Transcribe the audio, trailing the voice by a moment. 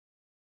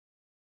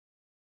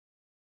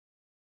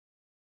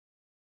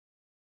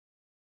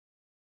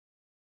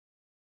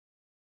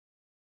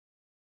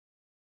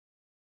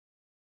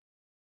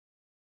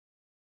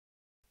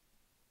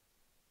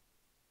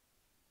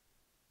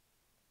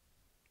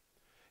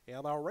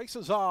And the race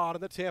is on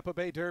in the Tampa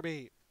Bay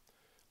Derby.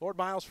 Lord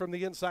Miles from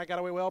the inside got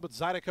away well, but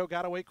Zydeco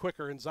got away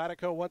quicker. And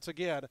Zydeco once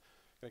again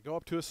going to go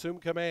up to assume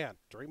command.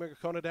 Dreaming of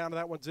Kona down to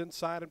that one's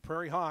inside, and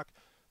Prairie Hawk.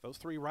 Those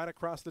three right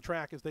across the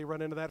track as they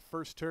run into that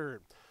first turn.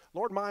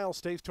 Lord Miles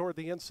stays toward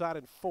the inside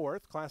in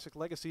fourth. Classic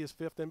Legacy is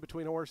fifth in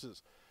between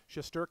horses.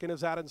 Shesterkin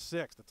is out in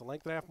sixth. It's a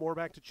length and a half more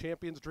back to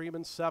Champion's Dream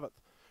in seventh.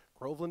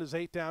 Groveland is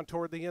eight down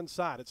toward the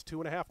inside. It's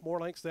 2.5 more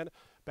lengths then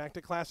back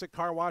to Classic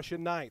Car Wash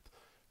in ninth.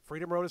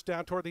 Freedom Road is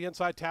down toward the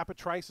inside. Tappa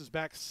Trice is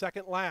back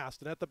second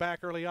last, and at the back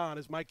early on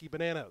is Mikey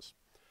Bananas.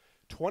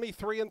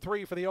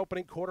 23-3 for the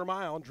opening quarter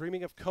mile, and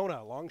Dreaming of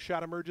Kona. Long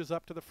shot emerges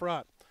up to the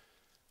front.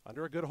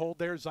 Under a good hold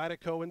there,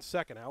 Zydeco in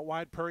second. Out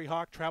wide, Prairie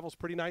Hawk travels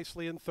pretty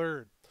nicely in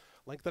third.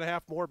 Length and a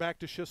half more back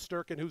to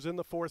Shesterkin, who's in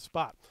the fourth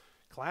spot.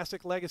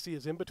 Classic Legacy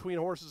is in between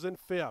horses in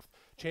fifth.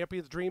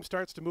 Champion's Dream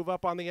starts to move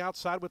up on the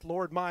outside with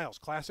Lord Miles.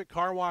 Classic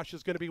Car Wash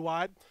is going to be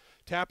wide.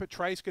 Tappa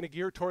Trice going to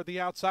gear toward the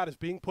outside, is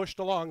being pushed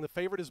along. The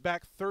favorite is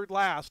back third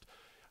last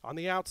on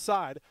the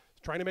outside.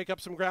 Trying to make up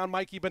some ground,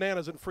 Mikey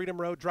Bananas, and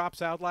Freedom Road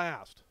drops out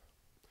last.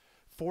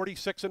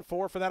 46-4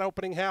 for that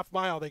opening half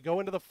mile. They go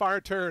into the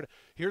far turn.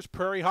 Here's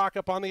Prairie Hawk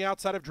up on the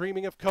outside of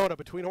Dreaming of Kona.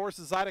 Between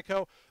horses,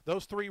 Zydeco,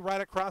 those three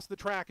right across the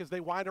track as they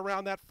wind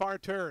around that far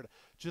turn.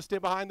 Just in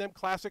behind them,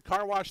 Classic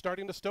Car Wash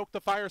starting to stoke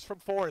the fires from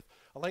fourth.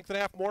 A length and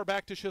a half more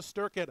back to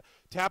Shesterkin.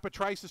 Tappa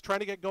Trice is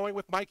trying to get going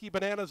with Mikey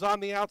Bananas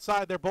on the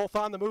outside. They're both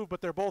on the move, but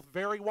they're both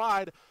very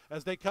wide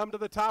as they come to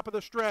the top of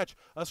the stretch.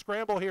 A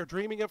scramble here.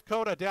 Dreaming of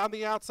Kona down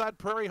the outside.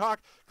 Prairie Hawk.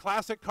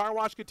 Classic Car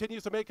Wash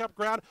continues to make up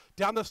ground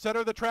down the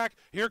center of the track.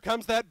 Here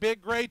comes that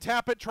big gray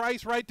Tappa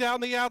Trice right down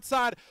the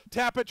outside.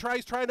 Tappa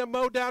Trice trying to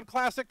mow down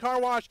Classic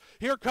Car Wash.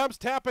 Here comes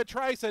Tappa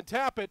Trice, and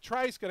Tappa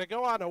Trice going to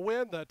go on to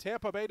win the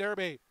Tampa Bay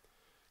Derby.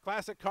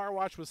 Classic Car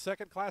Wash was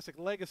second. Classic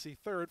Legacy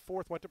third.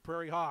 Fourth went to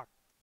Prairie Hawk.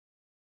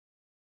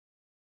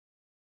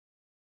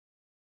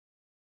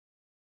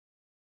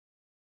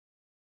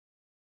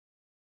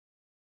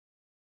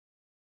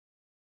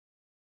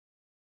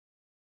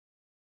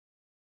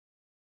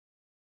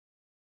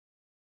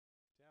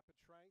 Tappa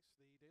Trice,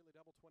 the daily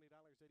double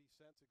 $20.80,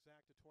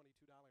 exact to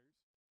 $22.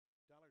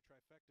 Dollar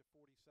trifecta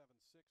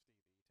 $47.60.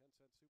 The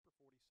 10-cent super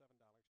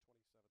 $47.27.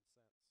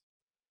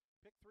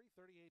 Pick three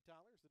 $38.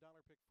 The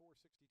dollar pick four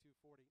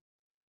 $62.40.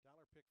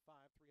 Dollar pick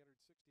five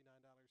 $369.40.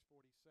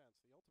 The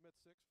ultimate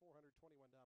six $421.